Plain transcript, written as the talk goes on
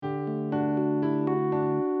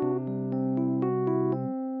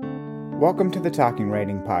Welcome to the Talking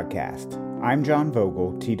Writing Podcast. I'm John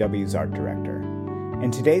Vogel, TW's art director.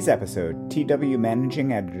 In today's episode, TW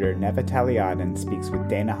managing editor Neva Talladen speaks with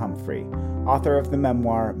Dana Humphrey, author of the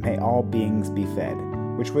memoir May All Beings Be Fed,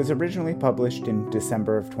 which was originally published in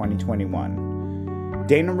December of 2021.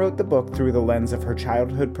 Dana wrote the book through the lens of her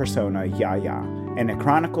childhood persona, Yaya, and it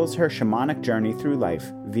chronicles her shamanic journey through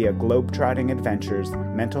life via globe-trotting adventures,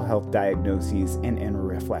 mental health diagnoses, and inner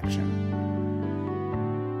reflection.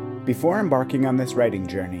 Before embarking on this writing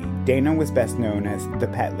journey, Dana was best known as the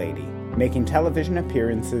Pet Lady, making television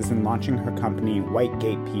appearances and launching her company White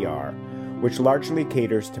Gate PR, which largely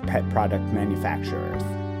caters to pet product manufacturers.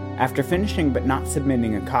 After finishing but not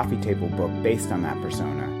submitting a coffee table book based on that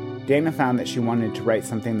persona, Dana found that she wanted to write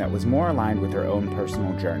something that was more aligned with her own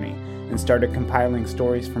personal journey and started compiling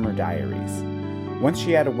stories from her diaries. Once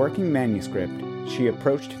she had a working manuscript, she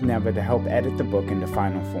approached Neva to help edit the book into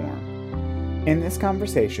final form. In this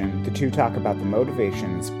conversation, the two talk about the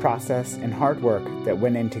motivations, process, and hard work that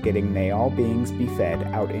went into getting May All Beings Be Fed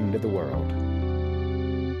out into the world.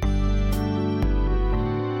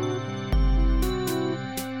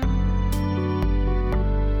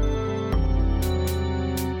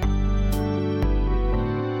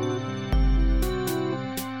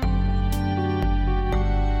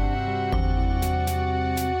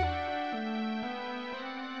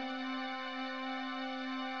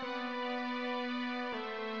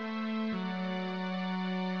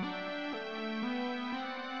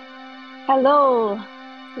 Hello,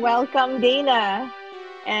 welcome Dana,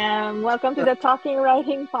 and welcome to the Talking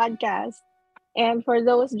Writing Podcast. And for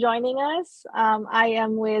those joining us, I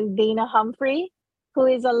am with Dana Humphrey, who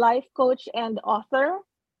is a life coach and author,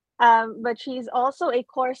 but she's also a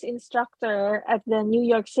course instructor at the New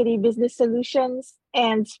York City Business Solutions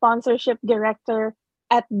and sponsorship director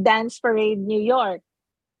at Dance Parade, New York.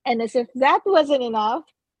 And as if that wasn't enough,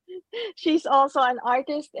 she's also an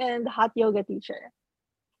artist and hot yoga teacher.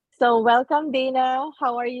 So welcome, Dana.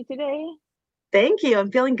 How are you today? Thank you.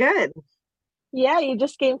 I'm feeling good. Yeah, you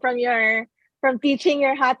just came from teaching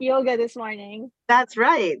your hot yoga this morning. That's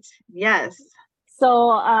right. Yes.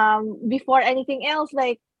 So before anything else,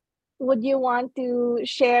 would you want to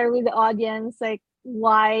share with the audience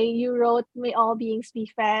why you wrote May All Beings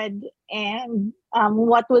Be Fed, and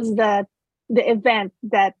what was the event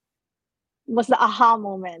that was the aha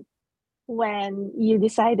moment when you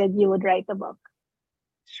decided you would write the book?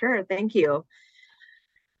 Sure. Thank you.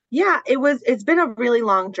 Yeah, it's been a really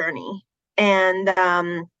long journey. And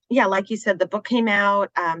like you said, the book came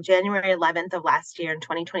out January 11th of last year in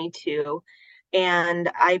 2022. And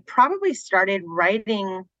I probably started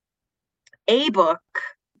writing a book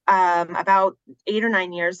about 8 or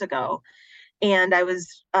 9 years ago. And I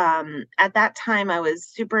was, at that time, I was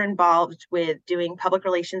super involved with doing public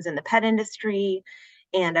relations in the pet industry.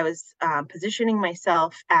 And I was positioning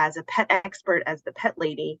myself as a pet expert, as the pet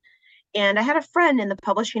lady. And I had a friend in the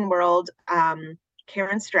publishing world,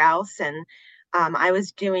 Karen Strauss, and I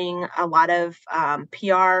was doing a lot of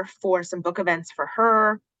PR for some book events for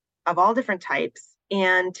her of all different types.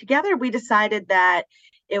 And together we decided that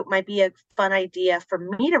it might be a fun idea for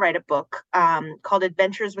me to write a book called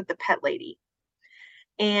Adventures with the Pet Lady.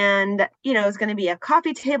 And, it was going to be a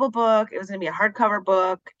coffee table book. It was going to be a hardcover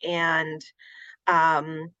book. And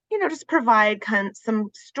just provide some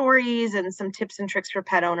stories and some tips and tricks for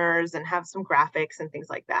pet owners and have some graphics and things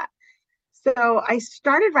like that. So I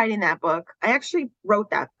started writing that book. I actually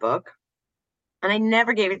wrote that book and I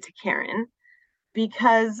never gave it to Karen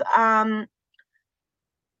because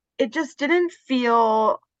it just didn't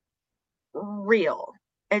feel real.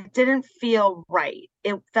 It didn't feel right.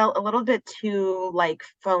 It felt a little bit too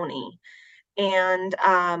phony. And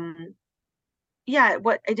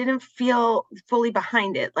I didn't feel fully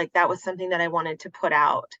behind it. That was something that I wanted to put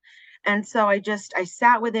out. And so I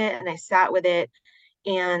sat with it and I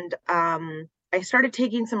started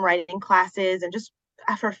taking some writing classes and just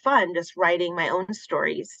for fun, just writing my own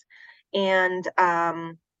stories. And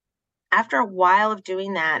after a while of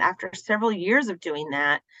doing that, after several years of doing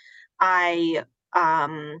that, I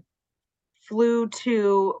flew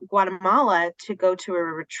to Guatemala to go to a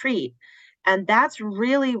retreat. And that's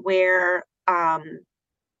really where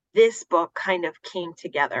this book kind of came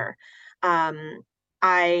together.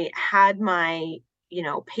 I had my,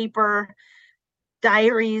 paper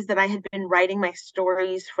diaries that I had been writing my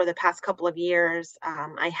stories for the past couple of years.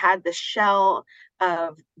 I had the shell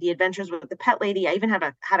of the Adventures with the Pet Lady. I even had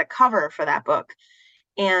a cover for that book.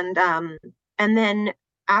 And then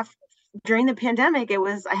during the pandemic,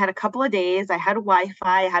 I had a couple of days, I had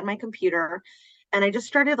Wi-Fi, I had my computer, and I just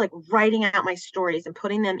started writing out my stories and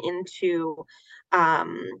putting them into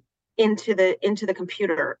into the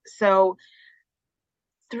computer. So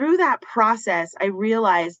through that process, I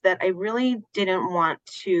realized that I really didn't want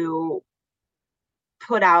to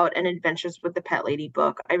put out an Adventures with the Pet Lady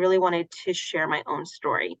book. I really wanted to share my own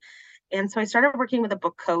story. And so I started working with a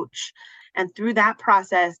book coach. And through that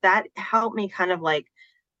process, that helped me kind of like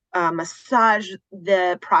massage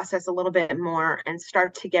the process a little bit more and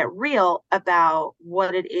start to get real about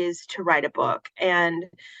what it is to write a book. And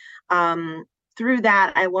through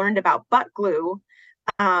that, I learned about butt glue,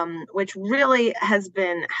 which really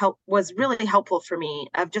was really helpful for me,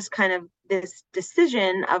 of just kind of this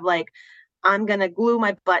decision of like, I'm going to glue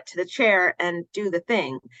my butt to the chair and do the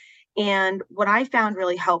thing. And what I found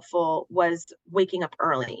really helpful was waking up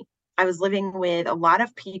early. I was living with a lot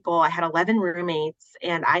of people. I had 11 roommates,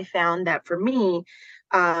 and I found that for me,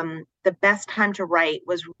 the best time to write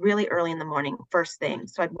was really early in the morning, first thing.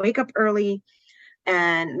 So I'd wake up early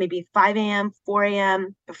and maybe 5 a.m., 4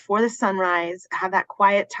 a.m. before the sunrise, have that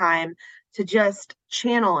quiet time to just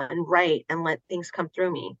channel and write and let things come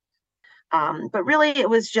through me. But really, it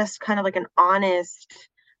was just kind of like an honest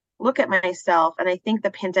look at myself. And I think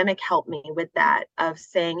the pandemic helped me with that, of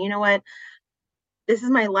saying, you know what, this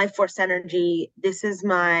is my life force energy. This is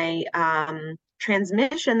my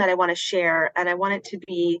transmission that I want to share. And I want it to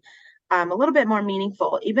be a little bit more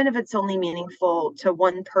meaningful, even if it's only meaningful to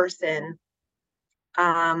one person.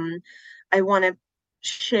 I want to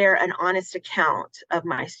share an honest account of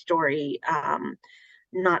my story,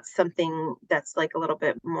 not something that's like a little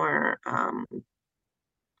bit more,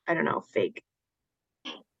 I don't know, fake.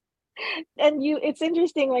 And it's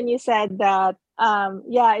interesting when you said that,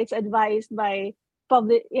 it's advised by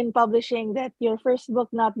publishing that your first book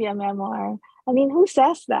not be a memoir. I mean, who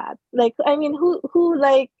says that? Like, I mean, who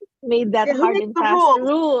like made that hard and fast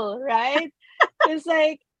rule, right? It's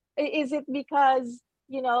like, is it because,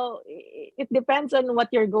 it depends on what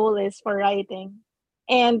your goal is for writing.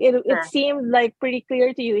 And it seemed like pretty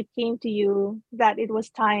clear to you, it came to you that it was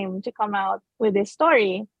time to come out with this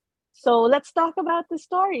story. So let's talk about the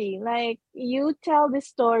story. Like, you tell the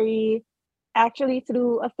story actually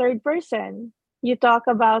through a third person. You talk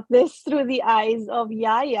about this through the eyes of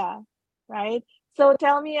Yaya, right? So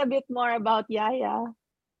tell me a bit more about Yaya.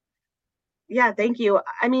 Yeah, thank you.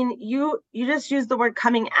 I mean, you just used the word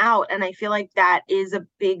coming out, and I feel like that is a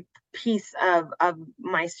big piece of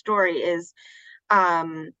my story, is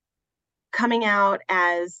coming out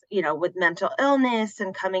as, with mental illness,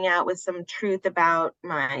 and coming out with some truth about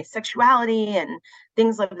my sexuality and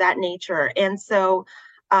things of that nature. And so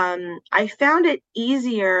I found it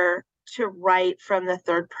easier to write from the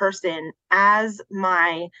third person as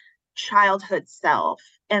my childhood self.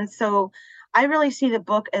 And so I really see the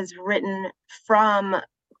book as written from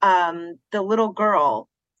the little girl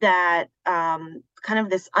that kind of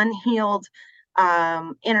this unhealed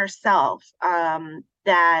inner self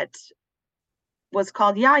that was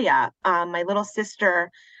called Yaya. My little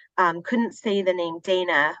sister couldn't say the name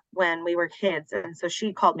Dana when we were kids, and so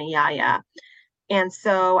she called me Yaya. And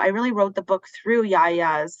so I really wrote the book through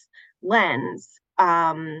Yaya's lens.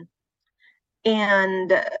 And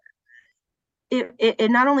it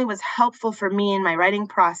not only was helpful for me in my writing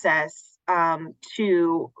process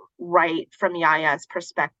to write from Yaya's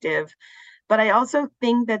perspective, but I also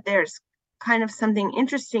think that there's kind of something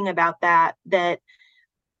interesting about that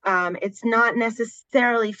it's not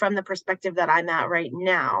necessarily from the perspective that I'm at right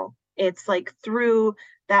now. It's like through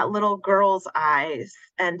that little girl's eyes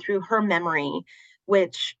and through her memory,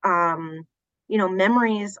 which,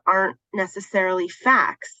 memories aren't necessarily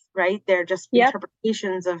facts, right? They're just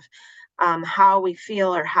interpretations of how we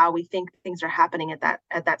feel or how we think things are happening at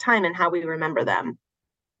that time and how we remember them.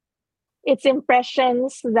 It's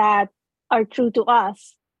impressions that are true to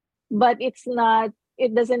us, but it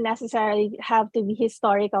doesn't necessarily have to be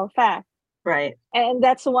historical fact. Right. And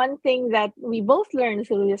that's one thing that we both learned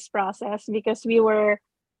through this process, because we were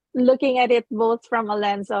looking at it both from a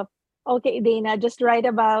lens of, okay, Dana, just write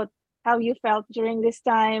about how you felt during this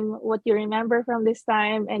time, what you remember from this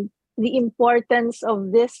time, and the importance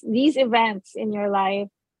of these events in your life.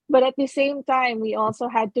 But at the same time, we also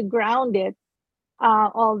had to ground it,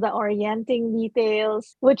 all the orienting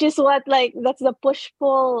details, which is that's the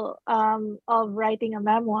push-pull of writing a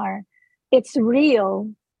memoir. It's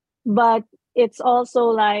real, but it's also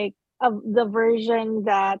like the version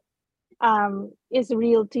that is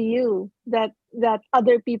real to you, that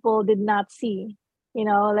other people did not see.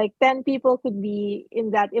 Like 10 people could be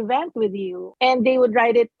in that event with you, and they would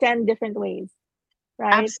write it 10 different ways,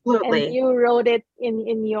 right? Absolutely. And you wrote it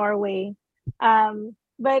in your way.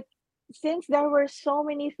 But since there were so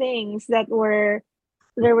many things there were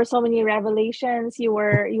so many revelations you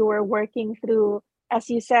were working through, as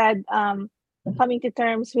you said, coming to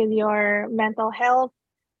terms with your mental health,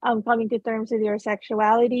 coming to terms with your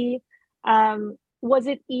sexuality. Was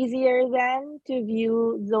it easier then to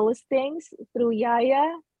view those things through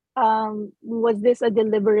Yaya? Was this a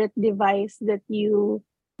deliberate device that you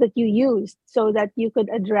used so that you could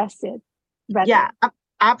address it better? Yeah,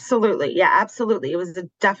 absolutely. Yeah, absolutely. It was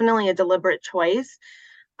definitely a deliberate choice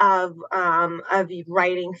of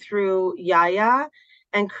writing through Yaya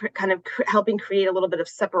and helping create a little bit of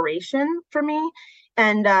separation for me.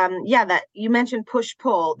 And yeah, that you mentioned push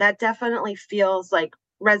pull, that definitely feels like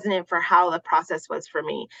resonant for how the process was for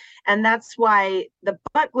me. And that's why the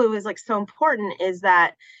butt glue is like so important, is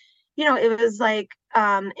that, it was like,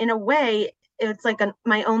 in a way, it's like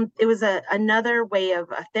it was another way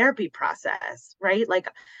of a therapy process, right? Like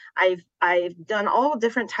I've done all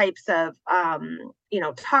different types of,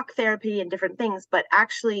 talk therapy and different things, but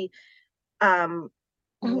actually,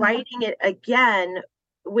 writing it again,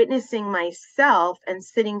 witnessing myself and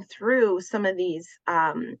sitting through some of these,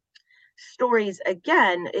 stories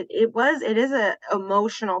again, it is a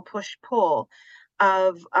emotional push pull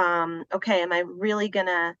of, okay, am I really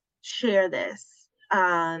gonna share this?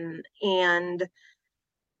 And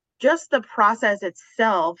just the process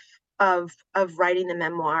itself of writing the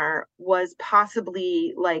memoir was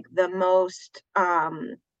possibly like the most,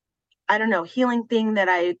 I don't know, healing thing that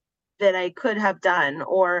I could have done.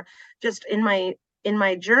 Or just in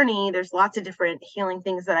my journey, there's lots of different healing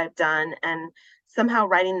things that I've done, and somehow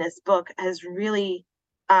writing this book has really,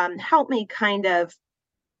 helped me kind of,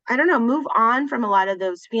 I don't know, move on from a lot of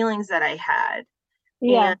those feelings that I had.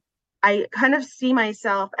 Yeah. And I kind of see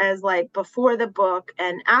myself as like before the book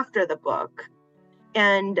and after the book.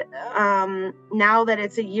 And now that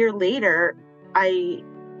it's a year later, I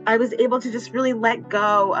was able to just really let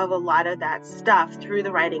go of a lot of that stuff through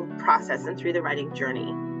the writing process and through the writing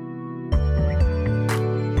journey.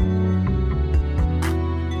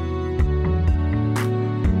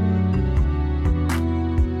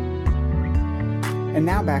 And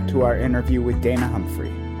now back to our interview with Dana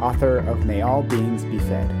Humphrey, author of May All Beings Be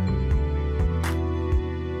Fed.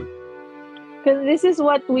 Because this is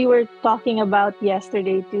what we were talking about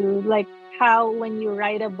yesterday too, like how when you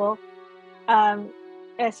write a book, um,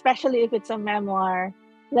 especially if it's a memoir,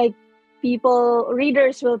 like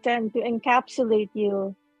readers will tend to encapsulate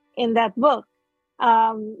you in that book.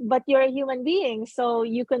 But you're a human being, so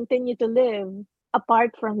you continue to live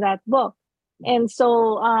apart from that book. And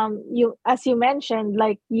so, as you mentioned,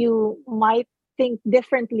 like you might think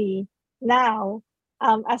differently now,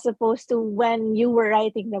 as opposed to when you were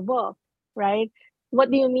writing the book, right?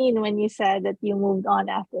 What do you mean when you said that you moved on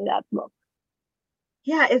after that book?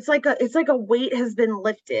 Yeah, it's like a weight has been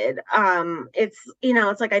lifted.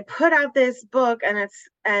 It's like I put out this book, and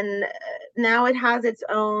now it has its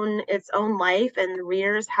own life, and the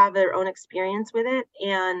readers have their own experience with it.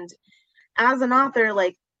 And as an author,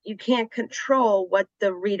 like, you can't control what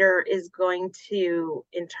the reader is going to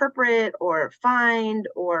interpret or find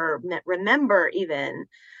or remember even.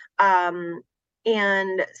 And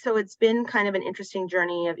so it's been kind of an interesting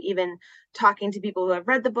journey of even talking to people who have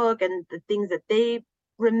read the book and the things that they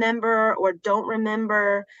remember or don't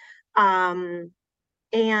remember. And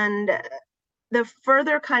the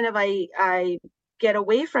further kind of I get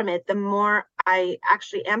away from it, the more I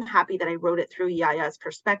actually am happy that I wrote it through Yaya's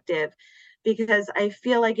perspective, because I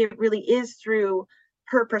feel like it really is through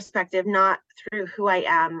her perspective, not through who I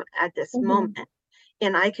am at this moment.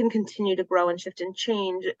 And I can continue to grow and shift and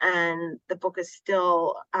change, and the book is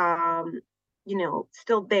still,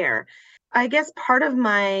 still there. I guess part of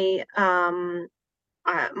my own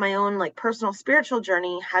like personal spiritual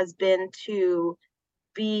journey has been to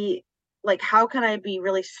be like, how can I be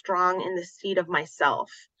really strong in the seat of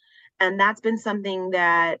myself? And that's been something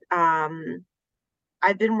that,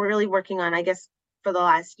 I've been really working on, I guess, for the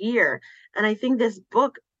last year. And I think this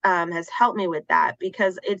book, has helped me with that,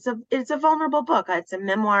 because it's a vulnerable book. It's a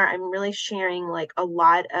memoir. I'm really sharing like a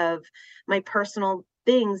lot of my personal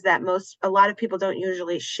things that a lot of people don't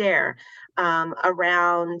usually share,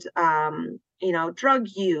 around, drug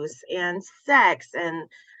use and sex and,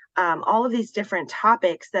 all of these different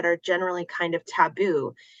topics that are generally kind of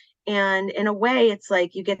taboo. And in a way, it's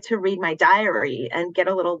like you get to read my diary and get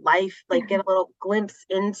a little get a little glimpse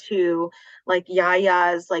into like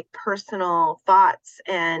Yaya's like personal thoughts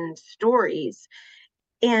and stories.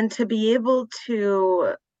 And to be able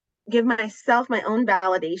to give myself my own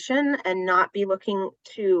validation and not be looking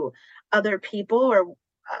to other people or,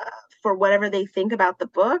 for whatever they think about the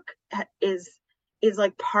book, is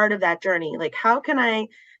like part of that journey. Like, how can I,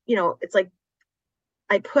 it's like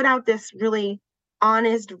I put out this really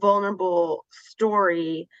honest, vulnerable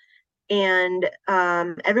story, and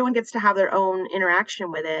everyone gets to have their own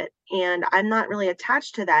interaction with it. And I'm not really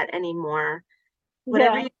attached to that anymore.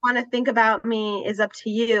 Whatever you want to think about me is up to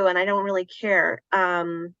you, and I don't really care.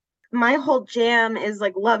 My whole jam is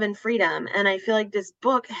like love and freedom, and I feel like this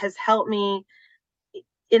book has helped me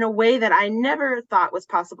in a way that I never thought was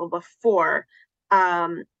possible before,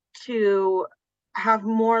 to have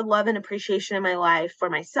more love and appreciation in my life for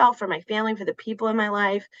myself, for my family, for the people in my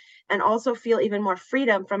life, and also feel even more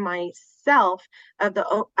freedom from myself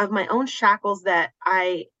of my own shackles that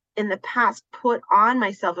I in the past put on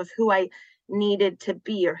myself of who I needed to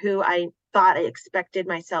be, or who I thought I expected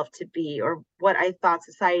myself to be, or what I thought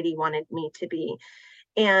society wanted me to be.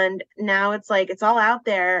 And now it's like it's all out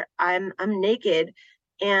there. I'm naked,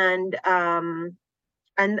 and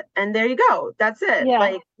and there you go. That's it.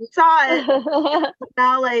 Like, you saw it.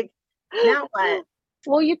 Now, like, now what?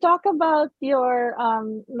 Well, you talk about your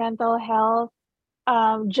mental health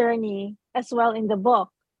journey as well in the book.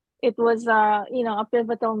 It was a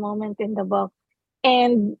pivotal moment in the book.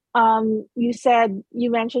 And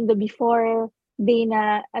you mentioned the before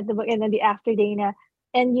Dana at the book and then the after Dana.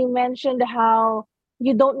 And you mentioned how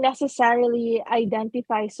you don't necessarily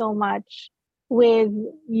identify so much with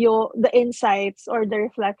the insights or the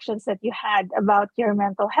reflections that you had about your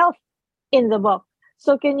mental health in the book.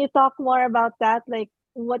 So can you talk more about that? Like,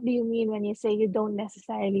 what do you mean when you say you don't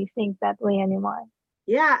necessarily think that way anymore?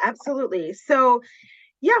 Yeah, absolutely. So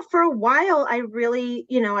yeah, for a while, I really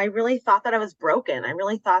thought that I was broken. I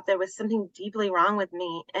really thought there was something deeply wrong with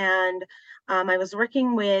me. And I was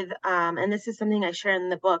working with, and this is something I share in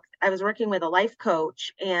the book, I was working with a life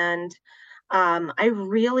coach, and I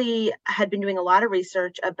really had been doing a lot of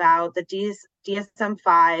research about the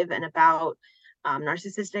DSM-5 and about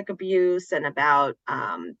narcissistic abuse and about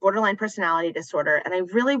borderline personality disorder. And I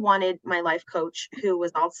really wanted my life coach, who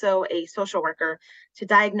was also a social worker, to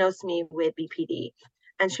diagnose me with BPD.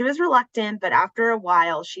 And she was reluctant, but after a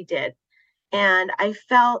while she did. And I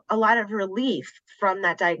felt a lot of relief from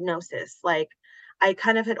that diagnosis. Like, I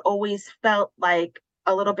kind of had always felt like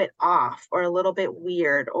a little bit off, or a little bit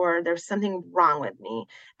weird, or there's something wrong with me.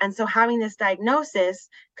 And so having this diagnosis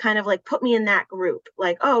kind of like put me in that group,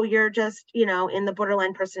 like, oh, you're just, in the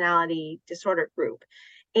borderline personality disorder group.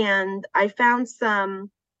 And I found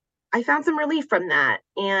some relief from that,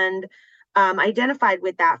 and identified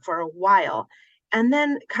with that for a while. And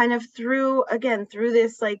then kind of through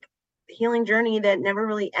this like healing journey that never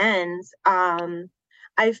really ends,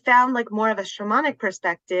 I found like more of a shamanic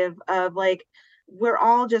perspective of like, we're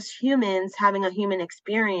all just humans having a human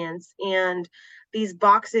experience, and these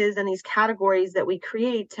boxes and these categories that we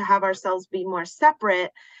create to have ourselves be more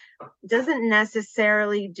separate doesn't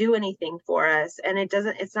necessarily do anything for us, and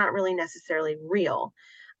it's not really necessarily real.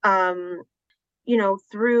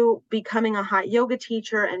 Through becoming a hot yoga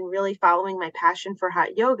teacher and really following my passion for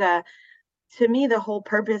hot yoga, to me, the whole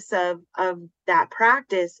purpose of that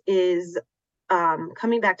practice is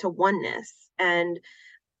coming back to oneness and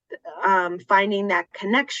finding that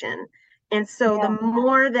connection. And so the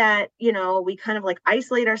more that, we kind of like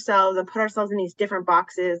isolate ourselves and put ourselves in these different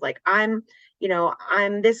boxes, like I'm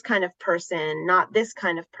this kind of person, not this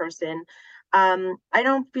kind of person. I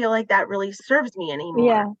don't feel like that really serves me anymore.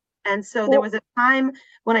 Yeah. And so there was a time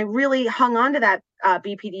when I really hung on to that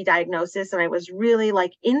BPD diagnosis, and I was really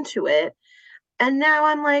like into it. And now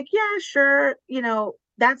I'm like, yeah, sure.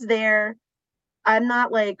 That's there. I'm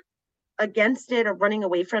not like against it or running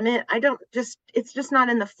away from it. It's just not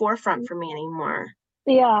in the forefront for me anymore.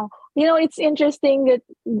 Yeah. It's interesting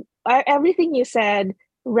that everything you said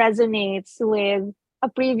resonates with a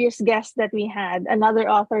previous guest that we had, another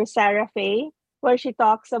author, Sarah Faye, where she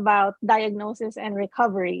talks about diagnosis and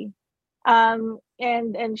recovery. And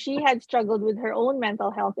she had struggled with her own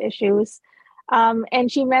mental health issues.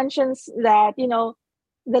 And she mentions that,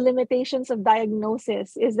 the limitations of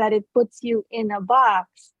diagnosis is that it puts you in a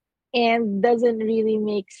box and doesn't really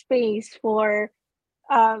make space for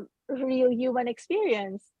real human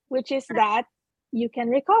experience, which is that you can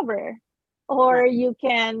recover, or you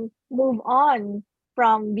can move on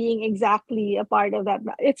from being exactly a part of that.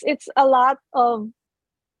 It's a lot of,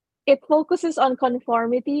 it focuses on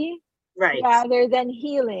conformity rather than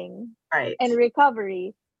healing and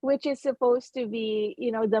recovery, which is supposed to be,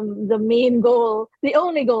 the main goal, the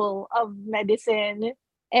only goal of medicine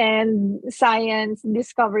and science,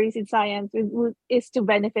 discoveries in science is to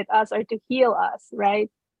benefit us or to heal us, right?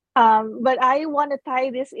 But I want to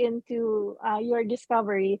tie this into your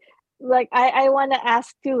discovery. Like, I want to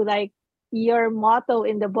ask too, like, your motto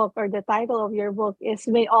in the book, or the title of your book, is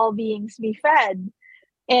 "May all beings be fed."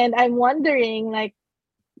 And I'm wondering, like,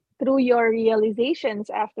 through your realizations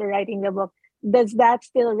after writing the book, does that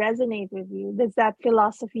still resonate with you? Does that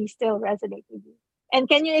philosophy still resonate with you? And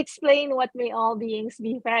can you explain what may all beings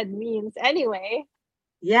be fed means anyway?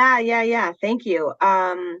 Yeah. Thank you.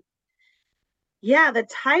 Yeah, the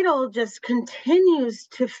title just continues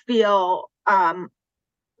to feel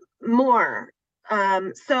more.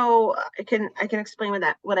 So I can explain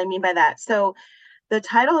what I mean by that. So the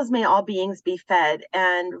title is "May All Beings Be Fed,"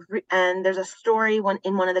 and there's a story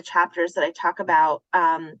in one of the chapters that I talk about.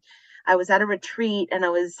 I was at a retreat and I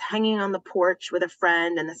was hanging on the porch with a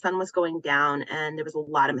friend, and the sun was going down, and there was a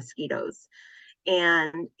lot of mosquitoes.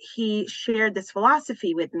 And he shared this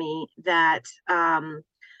philosophy with me that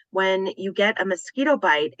when you get a mosquito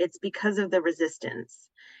bite, it's because of the resistance.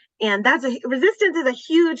 And resistance is a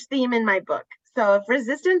huge theme in my book. So if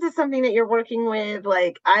resistance is something that you're working with,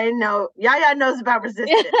 like I know Yaya knows about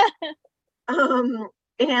resistance.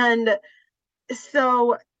 And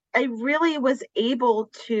so I really was able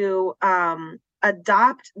to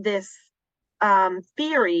adopt this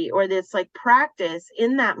theory or this like practice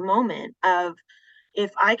in that moment of,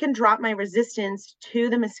 if I can drop my resistance to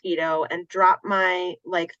the mosquito and drop my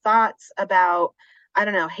like thoughts about, I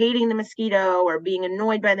don't know, hating the mosquito or being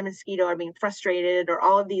annoyed by the mosquito or being frustrated or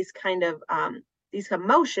all of these kind of these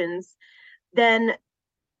emotions, then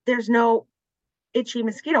there's no itchy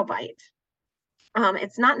mosquito bite.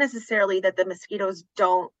 It's not necessarily that the mosquitoes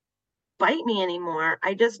don't bite me anymore.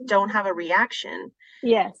 I just don't have a reaction.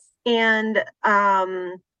 Yes. And,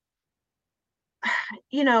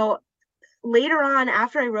 you know, later on,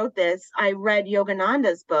 after I wrote this, I read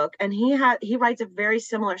Yogananda's book, and he writes a very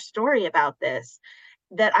similar story about this.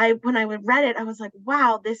 That when I read it, I was like,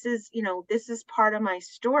 wow, this is part of my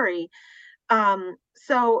story.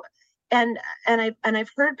 So, and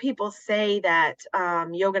I've heard people say that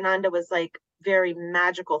Yogananda was like very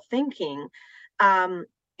magical thinking.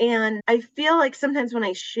 And I feel like sometimes when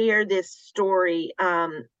I share this story,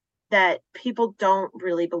 that people don't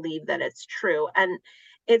really believe that it's true. And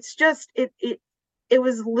it's just it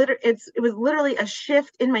was literally a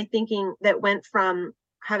shift in my thinking that went from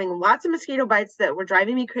having lots of mosquito bites that were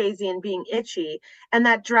driving me crazy and being itchy, and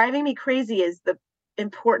that driving me crazy is the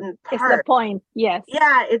important part. It's the point. Yes.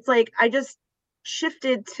 Yeah, it's like I just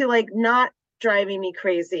shifted to like not driving me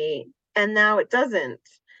crazy, and now it doesn't.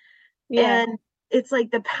 Yeah. And it's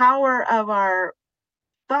like the power of our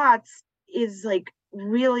thoughts is like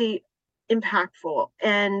really impactful.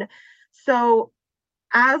 And so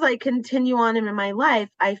as I continue on in my life,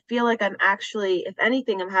 I feel like I'm actually, if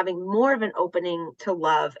anything, I'm having more of an opening to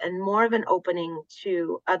love and more of an opening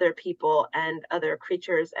to other people and other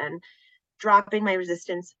creatures, and dropping my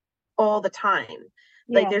resistance all the time.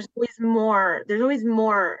 Like there's always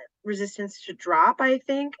more resistance to drop, I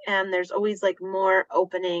think. And there's always like more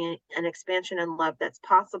opening and expansion and love that's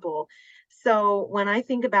possible. So when I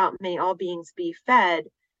think about may all beings be fed,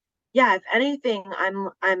 yeah, if anything,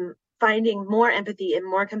 I'm finding more empathy and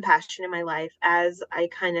more compassion in my life as I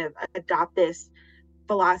kind of adopt this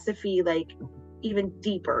philosophy, like even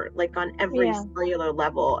deeper, like on every cellular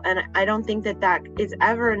level. And I don't think that is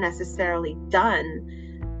ever necessarily done.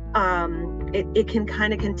 It can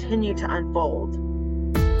kind of continue to unfold.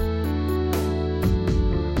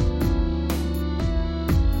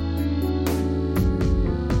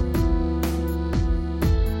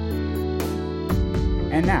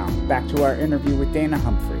 And now, back to our interview with Dana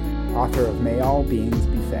Humphrey, author of May All Beings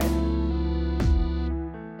Be Fed.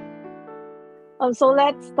 So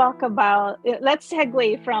let's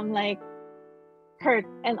segue from like hurt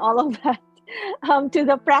and all of that to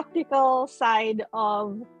the practical side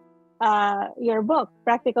of your book,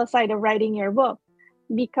 practical side of writing your book.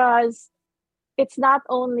 Because it's not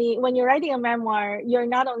only, when you're writing a memoir, you're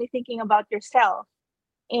not only thinking about yourself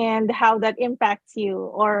and how that impacts you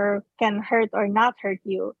or can hurt or not hurt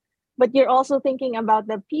you, but you're also thinking about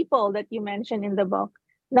the people that you mentioned in the book.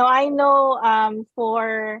 Now, I know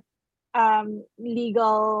for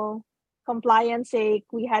legal compliance sake,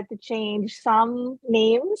 we had to change some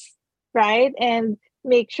names, right? And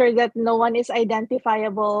make sure that no one is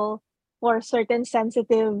identifiable for certain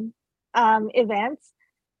sensitive events.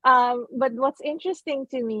 But what's interesting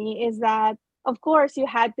to me is that, of course, you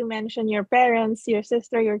had to mention your parents, your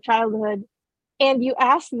sister, your childhood, and you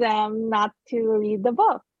asked them not to read the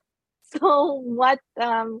book. So what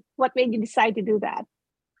made you decide to do that?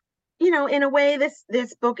 In a way,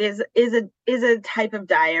 this book is a type of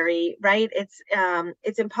diary, right?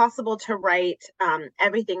 It's impossible to write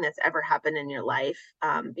everything that's ever happened in your life,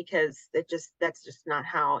 because that's just not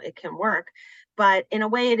how it can work. But in a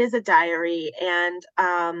way, it is a diary. And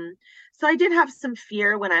so I did have some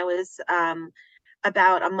fear when I was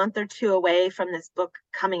about a month or two away from this book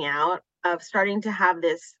coming out. of starting to have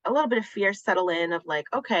a little bit of fear settle in of like,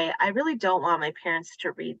 okay, I really don't want my parents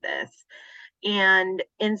to read this. And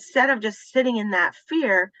instead of just sitting in that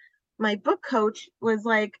fear, my book coach was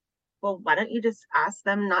like, well, why don't you just ask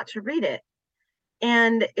them not to read it?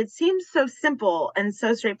 And it seems so simple and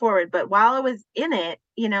so straightforward, but while I was in it,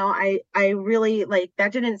 I really like,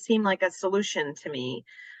 that didn't seem like a solution to me.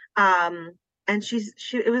 And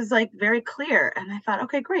it was like very clear. And I thought,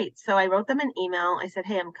 okay, great. So I wrote them an email. I said,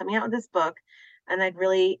 hey, I'm coming out with this book, and I'd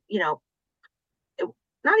really, not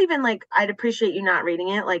even like, I'd appreciate you not reading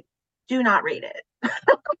it. Like, do not read it.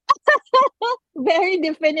 Very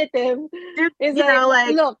definitive. It's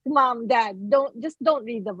like, look, mom, dad, don't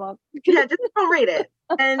read the book. Yeah, just don't read it.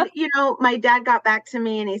 And my dad got back to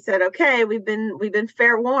me and he said, okay, we've been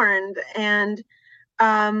fair warned. And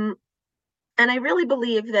I really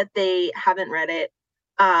believe that they haven't read it.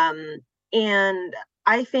 And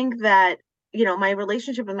I think that, my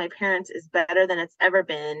relationship with my parents is better than it's ever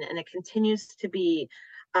been. And it continues to be,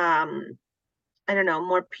 I don't know,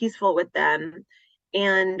 more peaceful with them.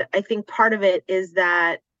 And I think part of it is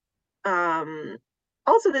that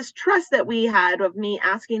also this trust that we had of me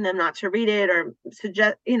asking them not to read it, or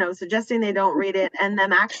suggesting they don't read it, and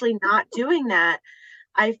them actually not doing that.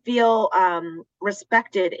 I feel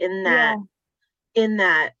respected in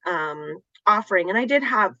that offering. And I did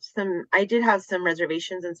have some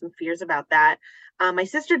reservations and some fears about that. My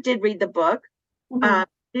sister did read the book.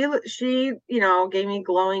 Mm-hmm. She gave me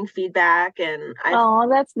glowing feedback, and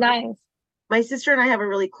that's nice. My sister and I have a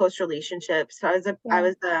really close relationship, so I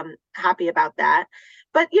was happy about that.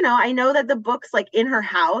 But I know that the book's like in her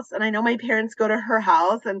house, and I know my parents go to her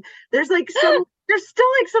house, and there's still like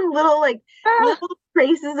some little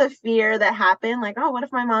traces of fear that happen. Like, oh, what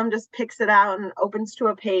if my mom just picks it out and opens to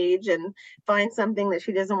a page and finds something that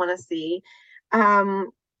she doesn't want to see?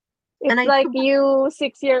 It's like you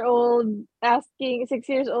 6 years old asking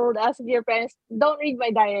your parents, don't read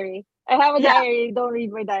my diary. I have a diary, don't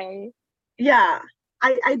read my diary. Yeah,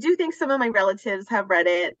 I do think some of my relatives have read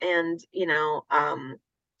it, and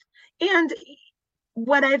and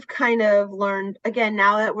what I've kind of learned, again,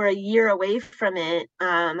 now that we're a year away from it,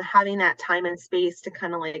 having that time and space to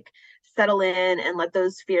kind of like settle in and let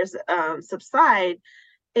those fears subside,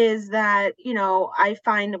 is that I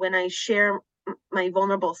find when I share my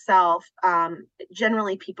vulnerable self,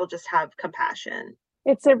 generally people just have compassion.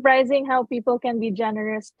 It's surprising how people can be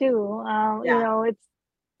generous too.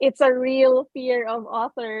 It's a real fear of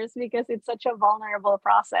authors because it's such a vulnerable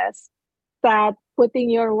process that putting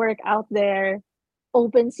your work out there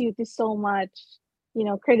opens you to so much,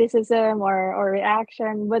 criticism or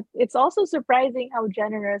reaction. But it's also surprising how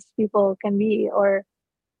generous people can be, or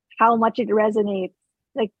how much it resonates.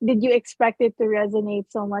 Like, did you expect it to resonate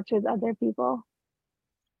so much with other people?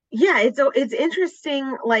 Yeah, it's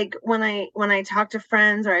interesting. Like when I talk to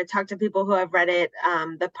friends or I talk to people who have read it,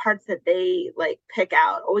 the parts that they like pick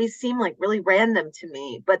out always seem like really random to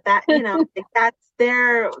me. But that like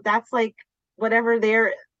that's like whatever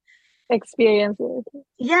their experiences.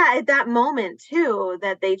 Yeah, at that moment too,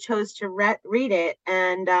 that they chose to read it.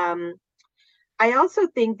 And I also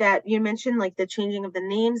think that you mentioned like the changing of the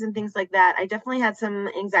names and things like that. I definitely had some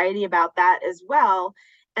anxiety about that as well.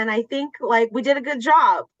 And I think like we did a good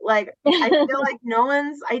job. Like I feel like no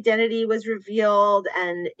one's identity was revealed.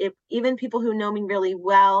 And if even people who know me really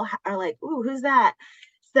well are like, ooh, who's that?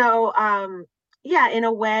 So in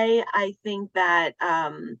a way, I think that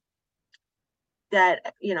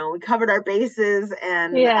we covered our bases,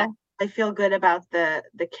 and I feel good about the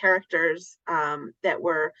characters that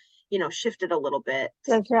were, shifted a little bit.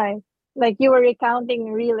 That's right. Like you were recounting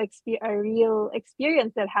a real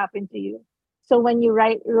experience that happened to you. So when you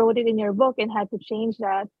wrote it in your book and had to change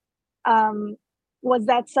that, was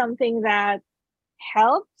that something that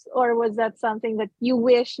helped, or was that something that you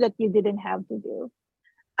wish that you didn't have to do?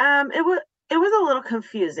 It was a little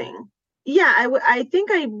confusing. Yeah, I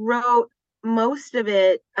think I wrote most of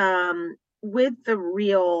it with the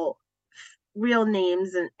real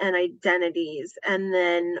names and identities, and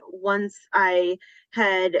then once I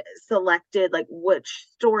had selected like which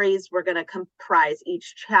stories were going to comprise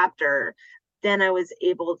each chapter, then I was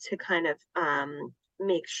able to kind of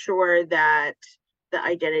make sure that the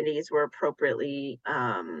identities were appropriately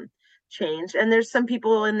changed. And there's some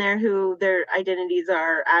people in there who their identities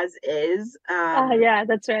are as is. Yeah,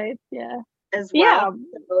 that's right. Yeah. As well. Yeah.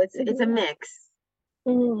 So it's a mix.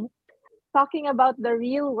 Mm-hmm. Talking about the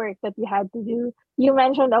real work that you had to do, you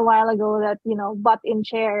mentioned a while ago that, butt in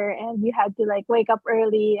chair and you had to like wake up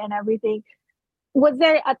early and everything. Was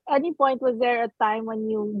there at any point, was there a time when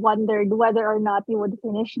you wondered whether or not you would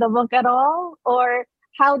finish the book at all? Or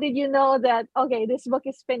how did you know that, okay, this book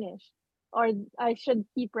is finished? or I should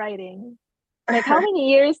keep writing? Like, how many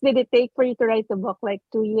years did it take for you to write the book? Like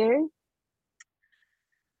 2 years?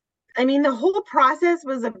 I mean, the whole process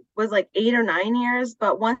was like 8 or 9 years,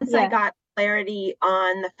 but once I Yeah. got clarity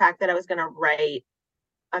on the fact that I was going to write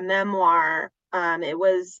a memoir, it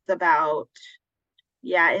was about,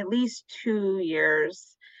 at least 2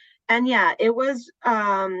 years. And it was,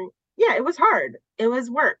 it was hard. It was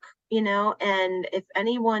work, and if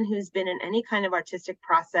anyone who's been in any kind of artistic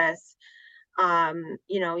process,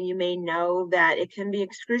 you may know that it can be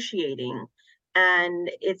excruciating. And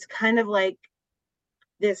it's kind of like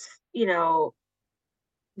this,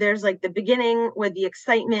 there's like the beginning with the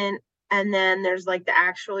excitement, and then there's like the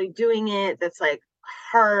actually doing it that's like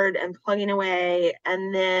hard and plugging away,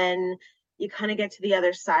 and then you kind of get to the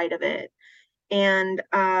other side of it. And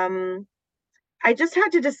I just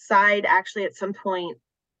had to decide, actually, at some point.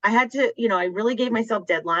 I had to, I really gave myself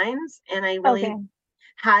deadlines, and I really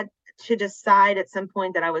had to decide at some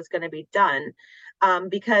point that I was going to be done.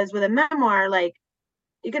 Because with a memoir, like,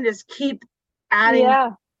 you can just keep adding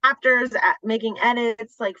chapters, making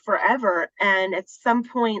edits, like, forever. And at some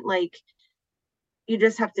point, like, you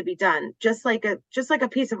just have to be done. Just like a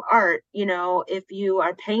piece of art, if you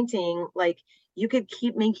are painting, like, you could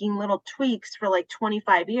keep making little tweaks for like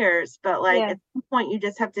 25 years, but like at some point you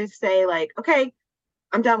just have to say, like, okay,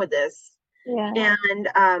 I'm done with this. And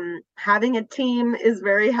having a team is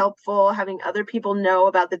very helpful. Having other people know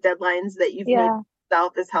about the deadlines that you've made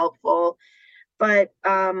yourself is helpful. But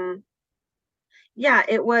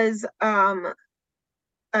it was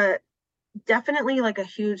definitely like a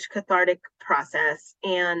huge cathartic process.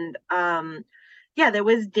 And there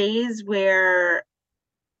was days where,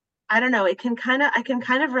 I don't know, I can kind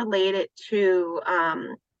of relate it to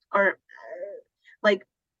or like,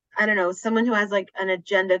 I don't know, someone who has like an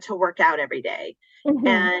agenda to work out every day. Mm-hmm.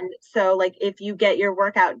 And so, like, if you get your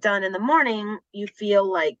workout done in the morning, you feel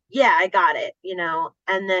like, yeah, I got it,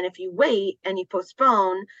 and then if you wait and you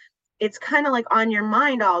postpone, it's kind of like on your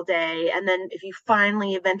mind all day. And then if you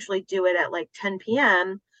finally eventually do it at like 10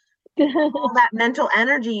 p.m., all that mental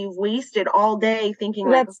energy you've wasted all day thinking,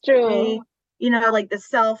 like, that's true. Like the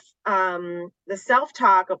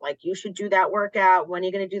self-talk of like, you should do that workout. When are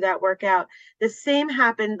you going to do that workout? The same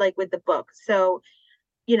happened like with the book. So,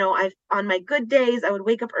 on my good days, I would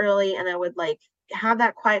wake up early and I would like have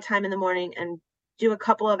that quiet time in the morning and do a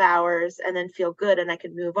couple of hours and then feel good, and I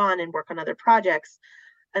could move on and work on other projects.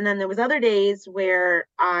 And then there was other days where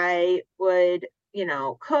I would,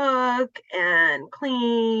 cook and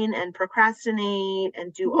clean and procrastinate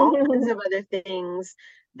and do all kinds of other things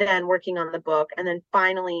than working on the book. And then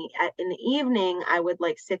finally in the evening, I would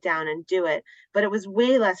like sit down and do it, but it was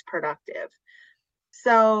way less productive.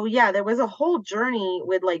 So there was a whole journey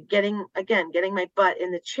with like getting my butt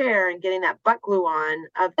in the chair and getting that butt glue on,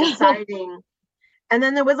 of deciding. And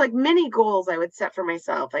then there was like mini goals I would set for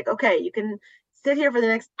myself. Like, okay, you can sit here for the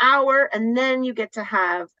next hour and then you get to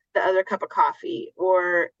have the other cup of coffee,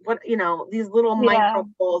 or what, these little micro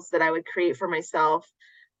goals that I would create for myself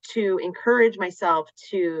to encourage myself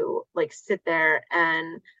to like sit there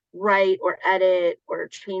and write or edit or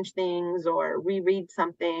change things or reread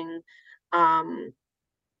something, to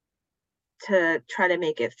try to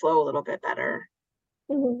make it flow a little bit better.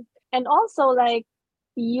 Mm-hmm. And also, like,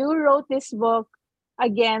 you wrote this book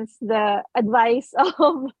against the advice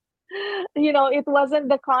of, it wasn't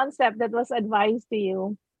the concept that was advised to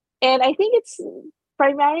you. And I think it's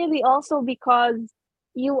primarily also because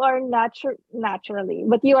you are naturally,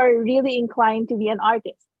 but you are really inclined to be an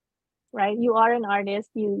artist, right? You are an artist.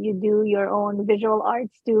 You do your own visual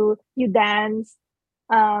arts too. You dance,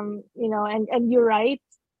 and you write.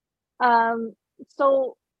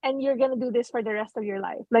 So, and you're going to do this for the rest of your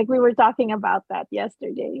life. Like, we were talking about that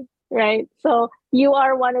yesterday, right? So you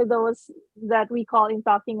are one of those that we call in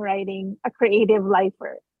talking writing a creative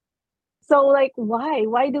lifer. So, like,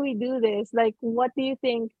 why do we do this? Like, what do you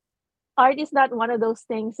think? Art is not one of those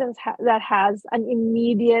things that has an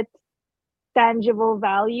immediate tangible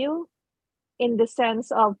value in the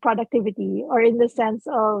sense of productivity or in the sense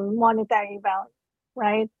of monetary value,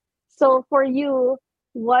 right? So for you,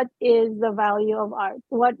 what is the value of art?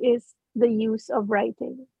 What is the use of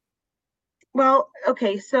writing? Well,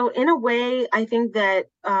 okay, so in a way, I think that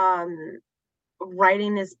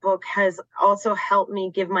writing this book has also helped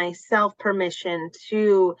me give myself permission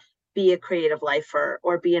to be a creative lifer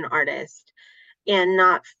or be an artist, and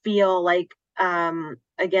not feel like,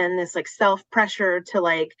 again, this like self pressure to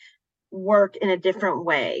like work in a different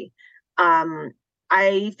way.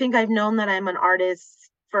 I think I've known that I'm an artist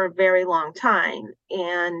for a very long time.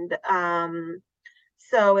 And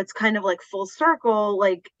so it's kind of like full circle.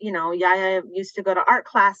 Like, Yaya used to go to art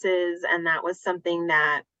classes, and that was something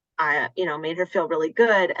that made her feel really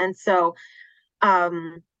good. And so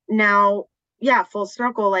now, yeah, full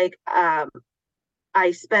circle, like I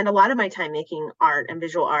spend a lot of my time making art and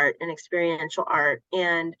visual art and experiential art,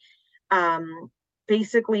 and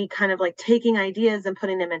basically kind of like taking ideas and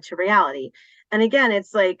putting them into reality. And again,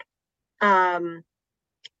 it's like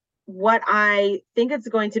what I think it's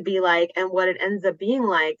going to be like and what it ends up being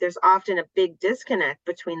like, there's often a big disconnect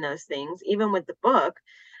between those things, even with the book.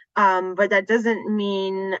 But that doesn't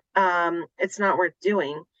mean it's not worth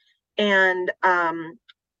doing. And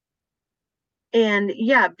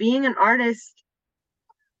yeah, being an artist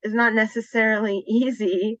is not necessarily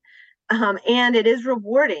easy. And it is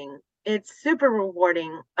rewarding. It's super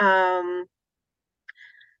rewarding.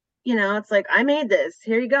 It's like, I made this,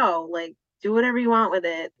 here you go. Like, do whatever you want with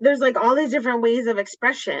it. There's like all these different ways of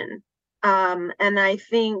expression. And I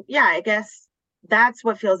think, yeah, I guess that's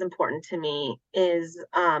what feels important to me is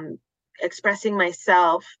expressing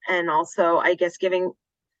myself, and also, I guess, giving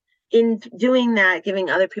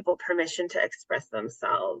other people permission to express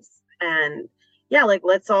themselves. And yeah, like,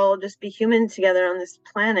 let's all just be human together on this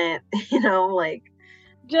planet, like.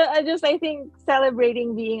 I think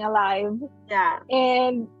celebrating being alive. Yeah.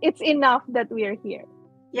 And it's enough that we are here.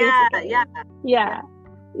 Yeah, basically. Yeah.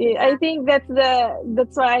 I think that's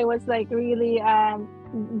why I was like really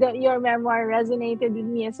your memoir resonated with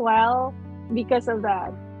me as well because of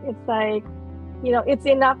that. It's like, it's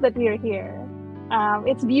enough that we are here.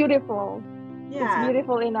 It's beautiful. Yeah. It's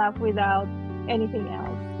beautiful enough without anything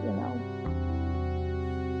else,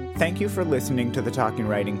 Thank you for listening to the Talking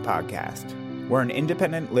Writing Podcast. We're an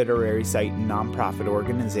independent literary site and nonprofit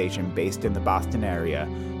organization based in the Boston area,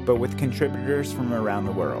 but with contributors from around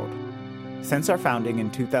the world. Since our founding in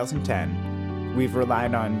 2010, we've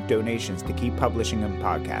relied on donations to keep publishing and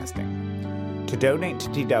podcasting. To donate to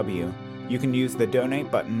TW, you can use the donate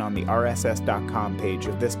button on the rss.com page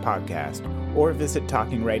of this podcast, or visit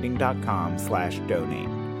talkingwriting.com/donate.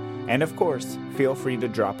 And of course, feel free to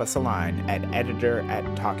drop us a line at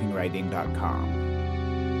editor@talkingwriting.com.